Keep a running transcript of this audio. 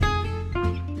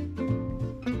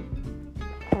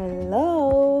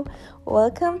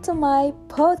welcome to my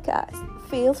podcast,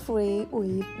 Feel Free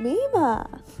with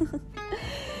Mima.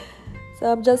 So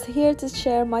I'm just here to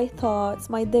share my thoughts,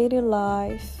 my daily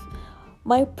life,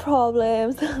 my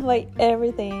problems, my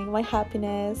everything, my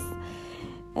happiness.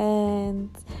 And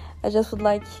I just would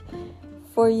like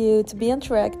for you to be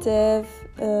interactive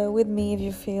with me if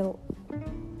you feel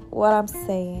what I'm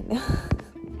saying.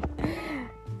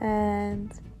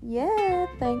 And yeah,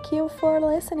 thank you for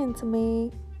listening to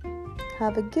me.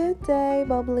 Have a good day,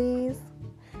 bubblies.